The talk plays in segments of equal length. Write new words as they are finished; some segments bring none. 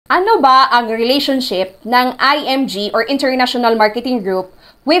Ano ba ang relationship ng IMG or International Marketing Group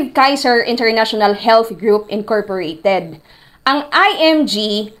with Kaiser International Healthgroup Incorporated? Ang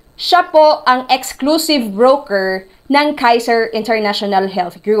IMG, siya po ang exclusive broker ng Kaiser International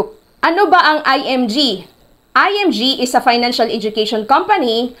Healthgroup. Ano ba ang IMG? IMG is a financial education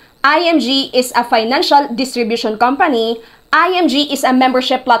company. IMG is a financial distribution company. IMG is a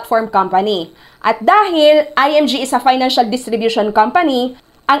membership platform company. At dahil IMG is a financial distribution company,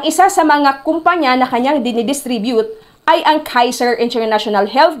 ang isa sa mga kumpanya na kanyang dinidistribute ay ang Kaiser International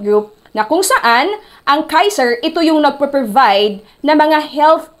Healthgroup, na kung saan ang Kaiser ito yung nagpo-provide na mga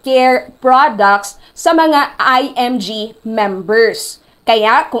healthcare products sa mga IMG members.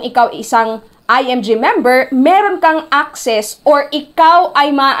 Kaya kung ikaw isang IMG member, meron kang access or ikaw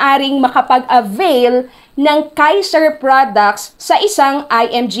ay maaaring makapag-avail ng Kaiser products sa isang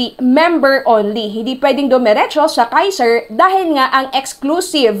IMG member only. Hindi pwedeng dumiretso sa Kaiser dahil nga ang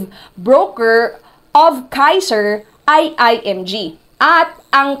exclusive broker of Kaiser ay IMG. At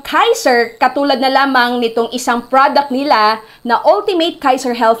ang Kaiser, katulad na lamang nitong isang product nila na Ultimate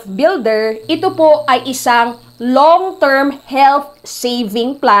Kaiser Health Builder, ito po ay isang long-term health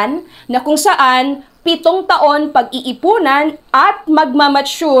saving plan na kung saan 7 taon pag-iipunan at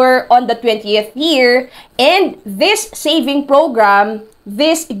magmamature on the 20th year. And this saving program,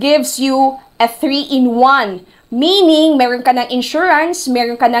 this gives you a 3-in-1. Meaning, meron ka ng insurance,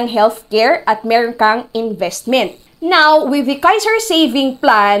 meron ka ng healthcare, at meron kang investment. Now, with the Kaiser Saving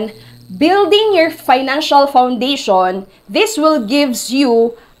Plan, building your financial foundation, this will gives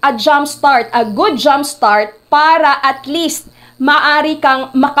you a jump start, a good jump start para at least maari kang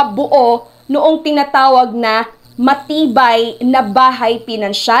makabuo noong tinatawag na matibay na bahay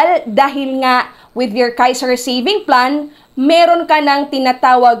pinansyal dahil nga with your Kaiser Saving Plan, meron ka ng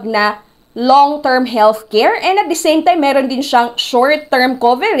tinatawag na long-term healthcare and at the same time, meron din siyang short-term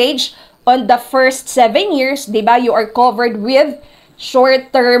coverage on the first 7 years, di ba? You are covered with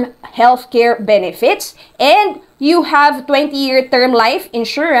short-term healthcare benefits and you have 20-year term life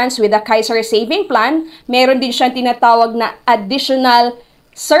insurance with the Kaiser Saving Plan. Meron din siyang tinatawag na additional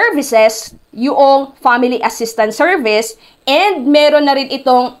services, yung family assistance service, and meron na rin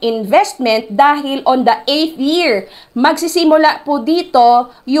itong investment dahil on the 8th year, magsisimula po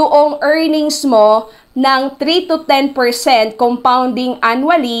dito yung earnings mo ng 3 to 10% compounding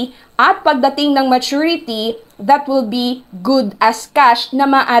annually at pagdating ng maturity, that will be good as cash na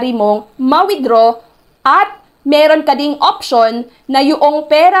maaari mong ma-withdraw at meron ka ding option na yung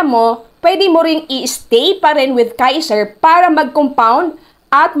pera mo, pwede mo ring i-stay pa rin with Kaiser para mag-compound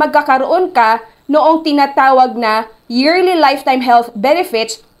at magkakaroon ka noong tinatawag na yearly lifetime health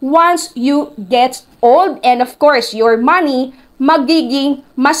benefits once you get old. And of course, your money magiging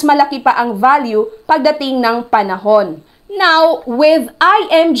mas malaki pa ang value pagdating ng panahon. Now, with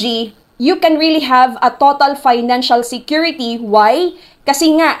IMG, you can really have a total financial security. Why?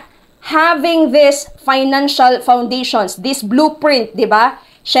 Kasi nga, having this financial foundations, this blueprint, di ba?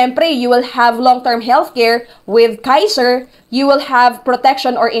 Siyempre, you will have long-term healthcare with Kaiser. You will have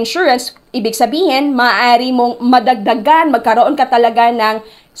protection or insurance. Ibig sabihin, maaari mong madagdagan, magkaroon ka talaga ng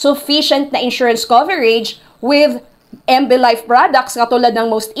sufficient na insurance coverage with MB Life products katulad ng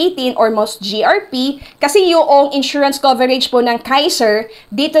Most 18 or Most GRP. Kasi yung insurance coverage po ng Kaiser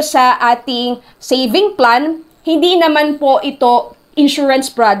dito sa ating saving plan, hindi naman po ito insurance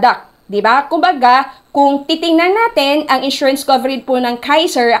product. Diba? Kumbaga, kung titingnan natin, ang insurance coverage po ng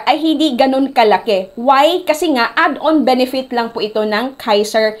Kaiser ay hindi ganun kalaki. Why? Kasi nga, add-on benefit lang po ito ng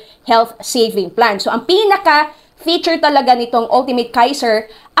Kaiser Health Saving Plan. So, ang pinaka-feature talaga nitong Ultimate Kaiser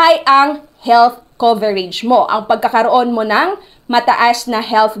ay ang health coverage mo. Ang pagkakaroon mo ng mataas na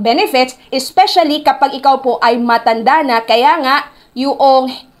health benefits, especially kapag ikaw po ay matanda na, kaya nga, yung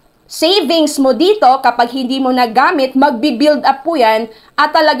savings mo dito, kapag hindi mo nagamit, magbi-build up po yan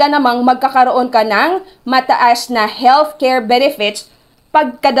at talaga namang magkakaroon ka ng mataas na healthcare benefits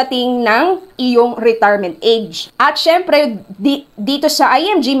pagkadating ng iyong retirement age. At syempre, dito sa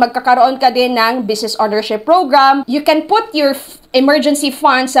IMG, magkakaroon ka din ng business ownership program. You can put your emergency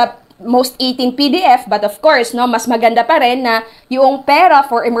funds sa Most 18 PDF, but of course, no, mas maganda pa rin na yung pera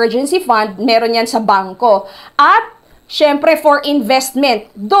for emergency fund, meron yan sa bangko. At syempre, for investment,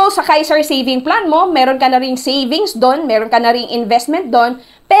 though sa Kaiser Saving Plan mo, meron ka na ring savings doon, meron ka na ring investment doon,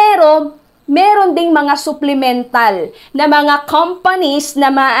 pero meron ding mga supplemental na mga companies na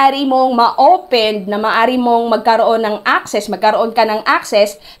maaari mong ma-open, na maaari mong magkaroon ng access, magkaroon ka ng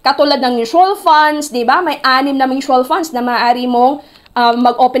access, katulad ng mutual funds, di ba? May 6 na mutual funds na maaari mong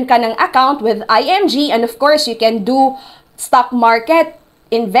mag-open ka ng account with IMG, and of course, you can do stock market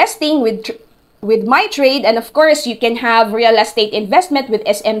investing with with My Trade, and of course, you can have real estate investment with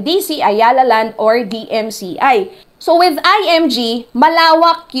SMDC, Ayala Land, or DMCI. So with IMG,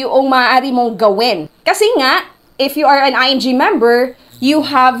 malawak yung maaari mong gawin. Kasi nga, if you are an IMG member, you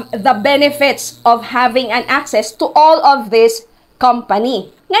have the benefits of having an access to all of this company.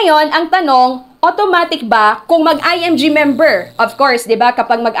 Ngayon, ang tanong, automatic ba kung mag-IMG member? Of course, di ba,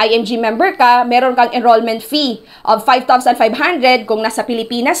 kapag mag-IMG member ka, meron kang enrollment fee of 5,500 kung nasa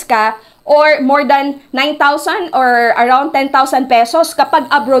Pilipinas ka, or more than 9,000 or around 10,000 pesos kapag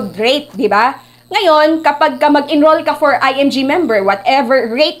abroad rate, di ba? Ngayon, kapag ka mag-enroll ka for IMG member, whatever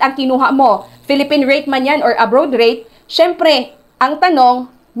rate ang kinuha mo, Philippine rate man yan or abroad rate, syempre, ang tanong,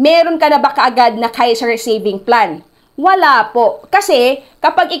 meron ka na ba kaagad na Kaiser Saving Plan? Wala po. Kasi,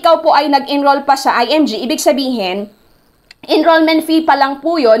 kapag ikaw po ay nag-enroll pa sa IMG, ibig sabihin, enrollment fee pa lang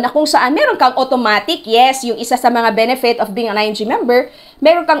po yun na kung saan meron kang automatic, yes, yung isa sa mga benefit of being an IMG member,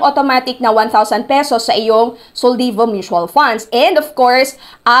 meron kang automatic na 1,000 pesos sa iyong Soldivo Mutual Funds. And of course,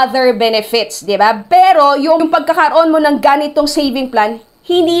 other benefits, di ba? Pero yung pagkakaroon mo ng ganitong saving plan,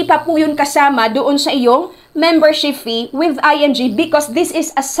 hindi pa po yun kasama doon sa iyong membership fee with IMG because this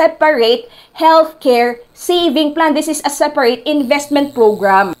is a separate healthcare saving plan. This is a separate investment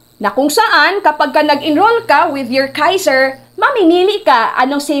program na kung saan kapag ka nag-enroll ka with your Kaiser, mamimili ka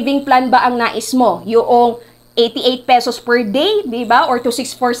anong saving plan ba ang nais mo. Yung 88 pesos per day, di ba? Or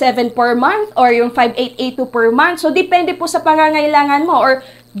 2647 per month or yung 5882 per month. So, depende po sa pangangailangan mo. Or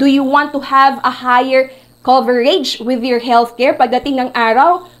do you want to have a higher coverage with your healthcare pagdating ng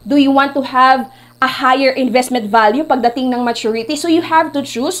araw? Do you want to have a higher investment value pagdating ng maturity? So you have to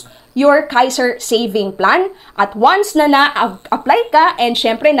choose your Kaiser Saving Plan. At once na na-apply ka and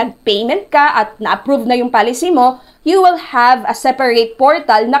syempre nag-payment ka at na-approve na yung policy mo, you will have a separate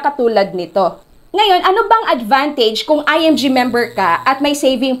portal na katulad nito. Ngayon, ano bang advantage kung IMG member ka at may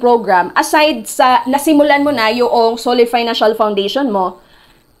saving program aside sa nasimulan mo na yung solid financial foundation mo?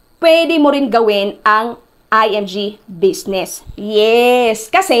 Pwede mo rin gawin ang IMG business. Yes!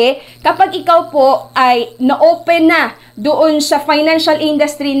 Kasi kapag ikaw po ay na-open na doon sa financial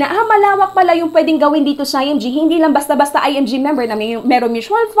industry na malawak pala yung pwedeng gawin dito sa IMG, hindi lang basta-basta IMG member na merong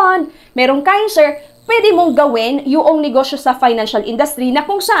mutual fund, merong Kaiser, pwede mong gawin yung negosyo sa financial industry na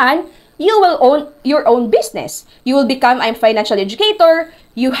kung saan you will own your own business. You will become a financial educator,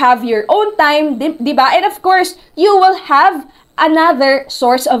 you have your own time, di ba? And of course, you will have another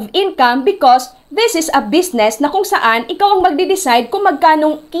source of income because this is a business na kung saan ikaw ang magde-decide kung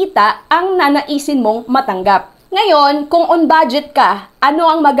magkanong kita ang nanaisin mong matanggap. Ngayon, kung on budget ka, ano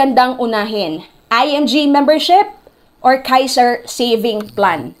ang magandang unahin? IMG membership or Kaiser Saving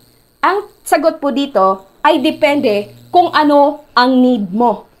Plan? Ang sagot po dito ay depende kung ano ang need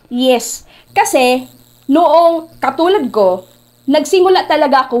mo. Yes, kasi noong katulad ko, nagsimula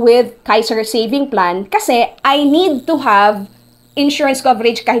talaga ako with Kaiser Saving Plan kasi I need to have insurance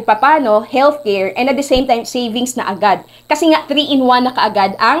coverage kahit papano, healthcare, and at the same time, savings na agad. Kasi nga, 3-in-1 na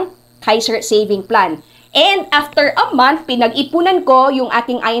kaagad ang Kaiser Saving Plan. And after a month, pinag-ipunan ko yung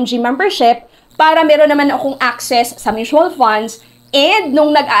aking IMG membership para meron naman akong access sa mutual funds. And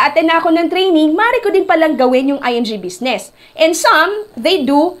nung nag-a-attend na ako ng training, mari ko din palang gawin yung IMG business. And some, they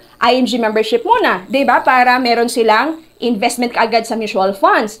do IMG membership muna, diba? Para meron silang investment kaagad sa mutual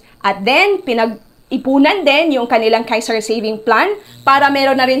funds. At then, ipunan din yung kanilang Kaiser Saving Plan para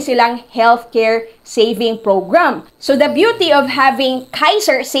meron na rin silang healthcare saving program. So the beauty of having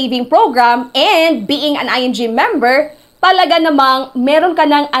Kaiser Saving Program and being an IMG member, talaga namang meron ka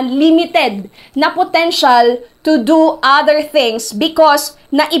ng unlimited na potential to do other things because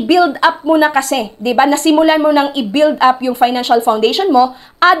na-i-build up mo na kasi, 'di ba? Nasimulan mo nang i-build up yung financial foundation mo,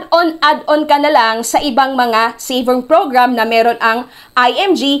 add-on ka na lang sa ibang mga saving program na meron ang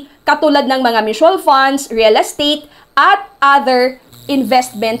IMG katulad ng mga mutual funds, real estate, at other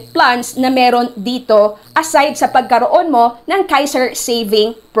investment plans na meron dito aside sa pagkaroon mo ng Kaiser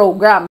Saving Program.